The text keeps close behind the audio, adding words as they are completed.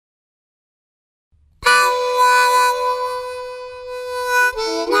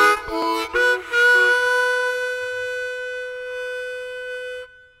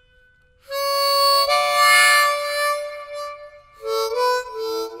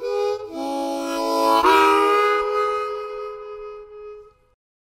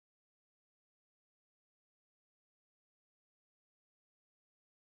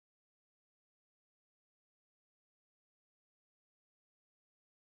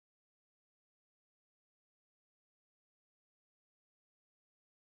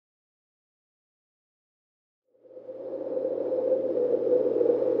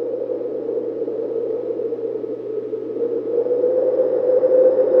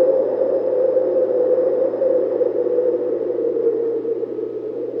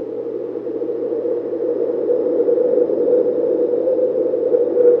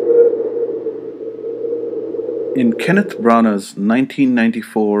In Kenneth Branagh's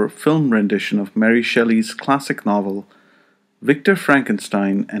 1994 film rendition of Mary Shelley's classic novel, Victor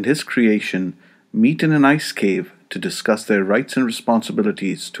Frankenstein and his creation meet in an ice cave to discuss their rights and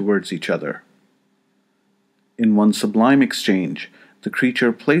responsibilities towards each other. In one sublime exchange, the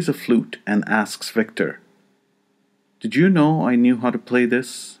creature plays a flute and asks Victor, "Did you know I knew how to play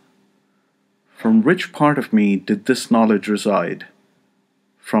this? From which part of me did this knowledge reside?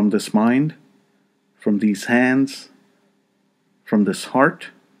 From this mind? From these hands? From this heart?"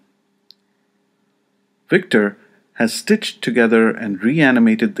 Victor has stitched together and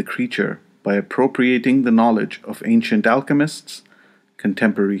reanimated the creature by appropriating the knowledge of ancient alchemists,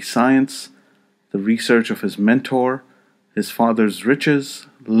 contemporary science, the research of his mentor, his father's riches,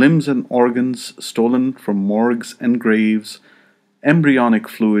 limbs and organs stolen from morgues and graves, embryonic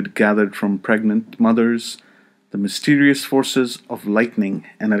fluid gathered from pregnant mothers, the mysterious forces of lightning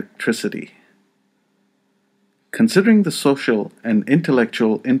and electricity. Considering the social and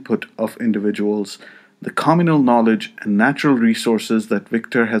intellectual input of individuals, the communal knowledge and natural resources that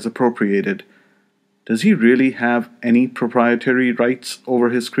Victor has appropriated, does he really have any proprietary rights over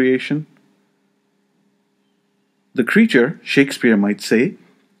his creation? The creature, Shakespeare might say,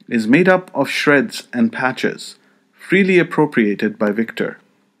 is made up of shreds and patches, freely appropriated by Victor.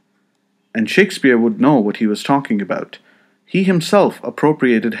 And Shakespeare would know what he was talking about. He himself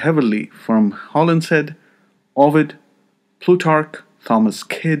appropriated heavily from Holinshead, Ovid, Plutarch, Thomas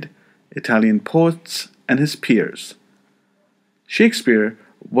Kyd, Italian poets, and his peers. Shakespeare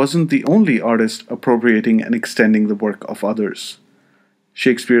wasn't the only artist appropriating and extending the work of others.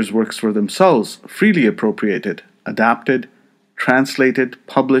 Shakespeare's works were themselves freely appropriated, adapted, translated,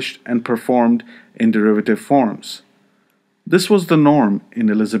 published, and performed in derivative forms. This was the norm in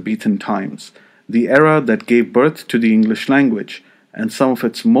Elizabethan times, the era that gave birth to the English language and some of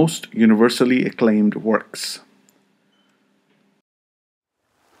its most universally acclaimed works.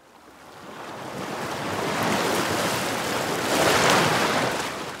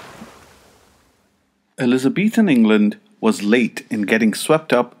 Elizabethan England was late in getting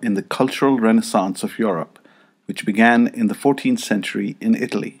swept up in the cultural renaissance of Europe, which began in the 14th century in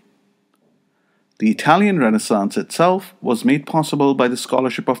Italy. The Italian Renaissance itself was made possible by the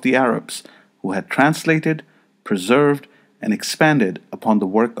scholarship of the Arabs, who had translated, preserved, and expanded upon the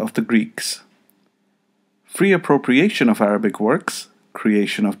work of the Greeks. Free appropriation of Arabic works,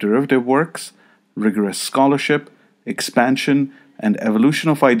 creation of derivative works, rigorous scholarship, expansion, and evolution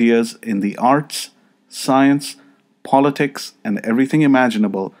of ideas in the arts, science, politics, and everything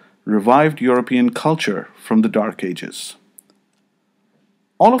imaginable revived European culture from the Dark Ages.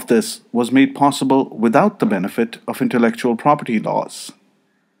 All of this was made possible without the benefit of intellectual property laws.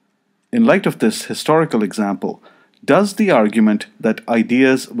 In light of this historical example, does the argument that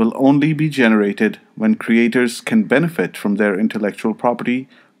ideas will only be generated when creators can benefit from their intellectual property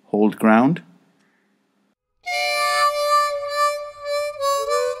hold ground?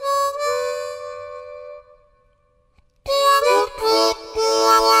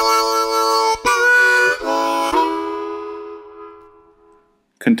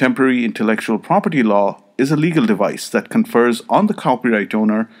 Contemporary intellectual property law is a legal device that confers on the copyright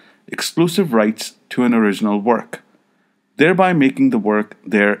owner exclusive rights to an original work, thereby making the work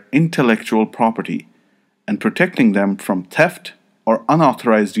their intellectual property and protecting them from theft or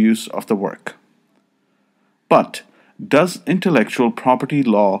unauthorized use of the work. But does intellectual property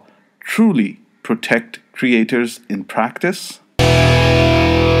law truly protect creators in practice?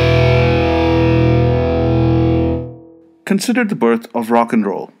 Consider the birth of rock and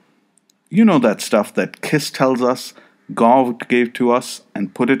roll. You know that stuff that Kiss tells us God gave to us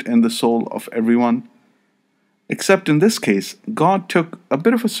and put it in the soul of everyone? Except in this case, God took a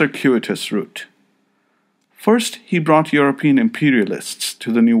bit of a circuitous route. First, he brought European imperialists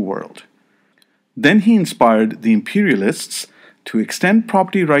to the New World. Then he inspired the imperialists to extend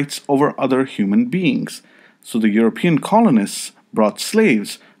property rights over other human beings, so the European colonists brought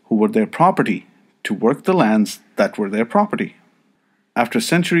slaves who were their property to work the lands that were their property. After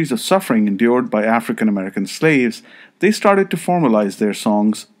centuries of suffering endured by African American slaves, they started to formalize their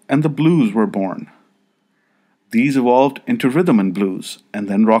songs, and the blues were born. These evolved into rhythm and blues, and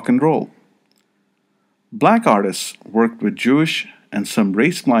then rock and roll. Black artists worked with Jewish and some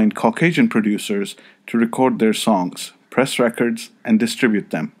race-blind Caucasian producers to record their songs, press records, and distribute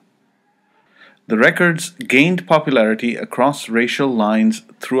them. The records gained popularity across racial lines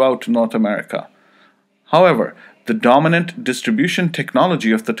throughout North America. However, the dominant distribution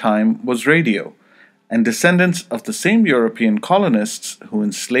technology of the time was radio, and descendants of the same European colonists who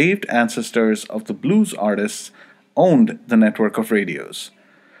enslaved ancestors of the blues artists owned the network of radios.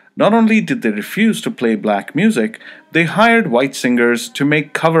 Not only did they refuse to play black music, they hired white singers to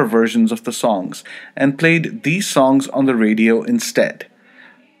make cover versions of the songs and played these songs on the radio instead.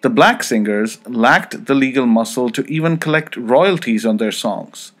 The black singers lacked the legal muscle to even collect royalties on their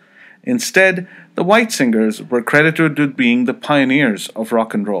songs. Instead, the white singers were credited with being the pioneers of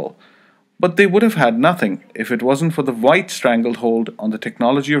rock and roll. But they would have had nothing if it wasn't for the white stranglehold on the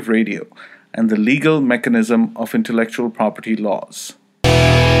technology of radio and the legal mechanism of intellectual property laws.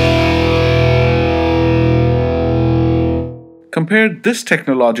 Compare this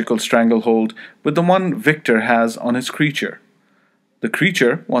technological stranglehold with the one Victor has on his creature. The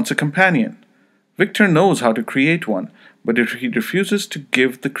creature wants a companion. Victor knows how to create one, but he refuses to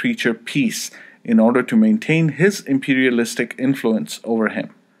give the creature peace in order to maintain his imperialistic influence over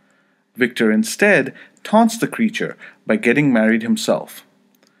him. Victor instead taunts the creature by getting married himself.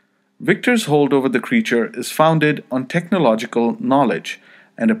 Victor's hold over the creature is founded on technological knowledge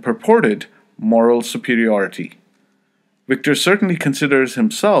and a purported moral superiority. Victor certainly considers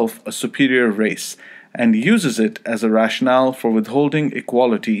himself a superior race and uses it as a rationale for withholding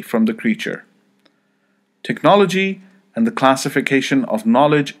equality from the creature. Technology and the classification of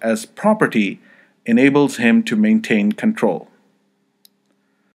knowledge as property enables him to maintain control.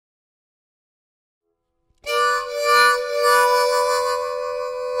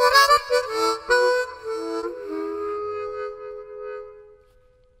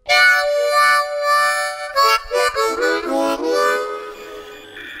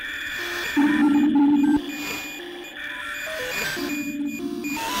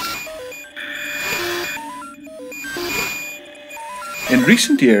 In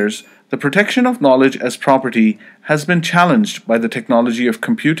recent years, the protection of knowledge as property has been challenged by the technology of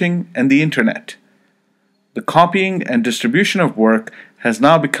computing and the Internet. The copying and distribution of work has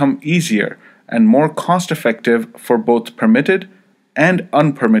now become easier and more cost-effective for both permitted and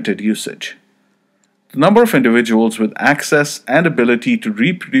unpermitted usage. The number of individuals with access and ability to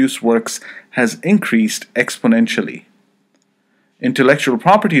reproduce works has increased exponentially. Intellectual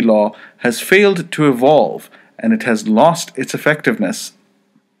property law has failed to evolve and it has lost its effectiveness.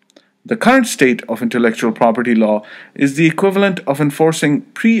 The current state of intellectual property law is the equivalent of enforcing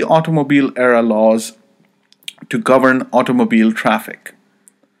pre-automobile era laws to govern automobile traffic.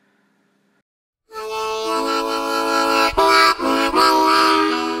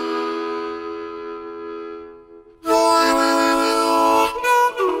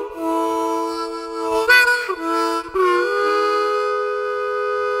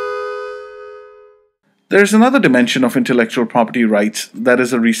 There is another dimension of intellectual property rights that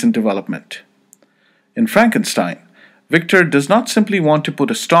is a recent development. In Frankenstein, Victor does not simply want to put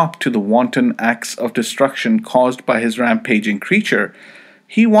a stop to the wanton acts of destruction caused by his rampaging creature,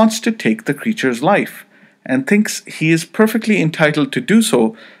 he wants to take the creature's life, and thinks he is perfectly entitled to do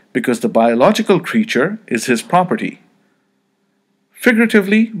so because the biological creature is his property.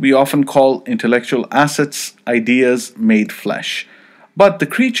 Figuratively, we often call intellectual assets ideas made flesh. But the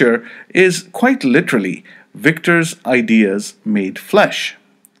creature is quite literally Victor's ideas made flesh.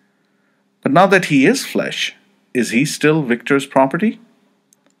 But now that he is flesh, is he still Victor's property?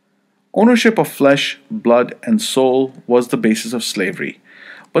 Ownership of flesh, blood, and soul was the basis of slavery.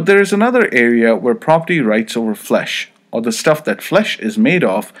 But there is another area where property rights over flesh, or the stuff that flesh is made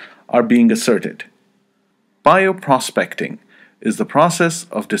of, are being asserted. Bioprospecting is the process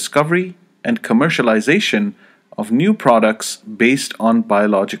of discovery and commercialization of new products based on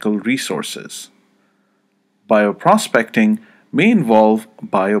biological resources. Bioprospecting may involve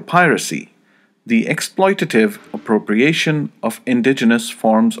biopiracy, the exploitative appropriation of indigenous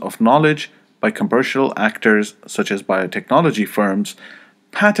forms of knowledge by commercial actors such as biotechnology firms,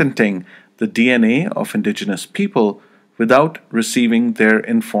 patenting the DNA of indigenous people without receiving their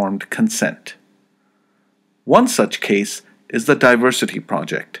informed consent. One such case is the Diversity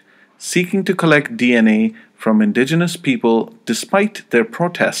Project, seeking to collect DNA from indigenous people despite their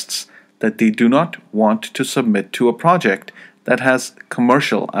protests that they do not want to submit to a project that has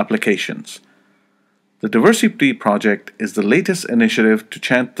commercial applications. The Diversity Project is the latest initiative to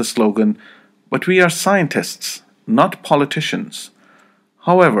chant the slogan, "But we are scientists, not politicians."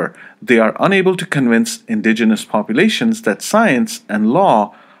 However, they are unable to convince indigenous populations that science and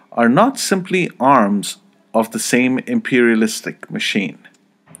law are not simply arms of the same imperialistic machine.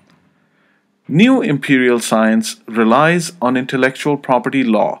 New imperial science relies on intellectual property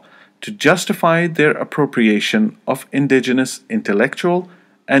law to justify their appropriation of indigenous intellectual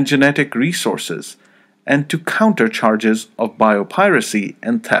and genetic resources and to counter charges of biopiracy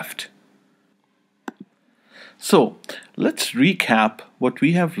and theft. So, let's recap what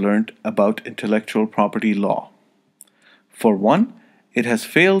we have learned about intellectual property law. For one, It has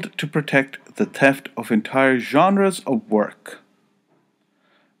failed to protect the theft of entire genres of work.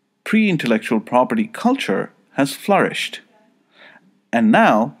 Pre-intellectual property culture has flourished. And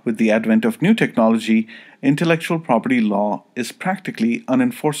now, with the advent of new technology, intellectual property law is practically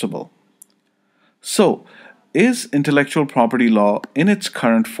unenforceable. So, is intellectual property law in its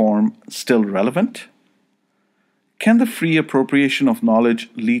current form still relevant? Can the free appropriation of knowledge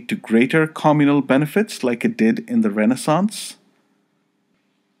lead to greater communal benefits like it did in the Renaissance?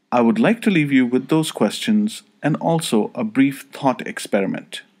 I would like to leave you with those questions and also a brief thought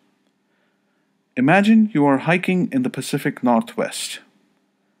experiment. Imagine you are hiking in the Pacific Northwest.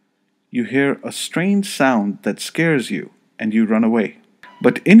 You hear a strange sound that scares you and you run away.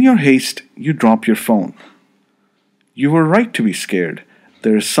 But in your haste, you drop your phone. You were right to be scared.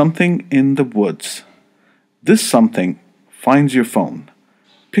 There is something in the woods. This something finds your phone,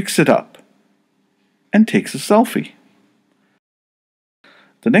 picks it up, and takes a selfie.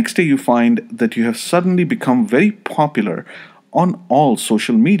 The next day you find that you have suddenly become very popular on all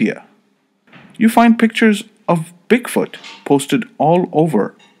social media. You find pictures of Bigfoot posted all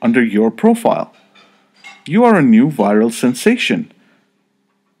over under your profile. You are a new viral sensation.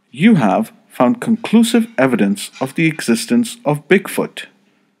 You have found conclusive evidence of the existence of Bigfoot.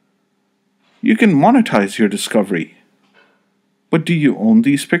 You can monetize your discovery. But do you own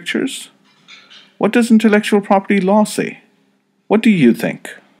these pictures? What does intellectual property law say? What do you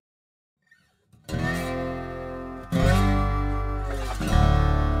think?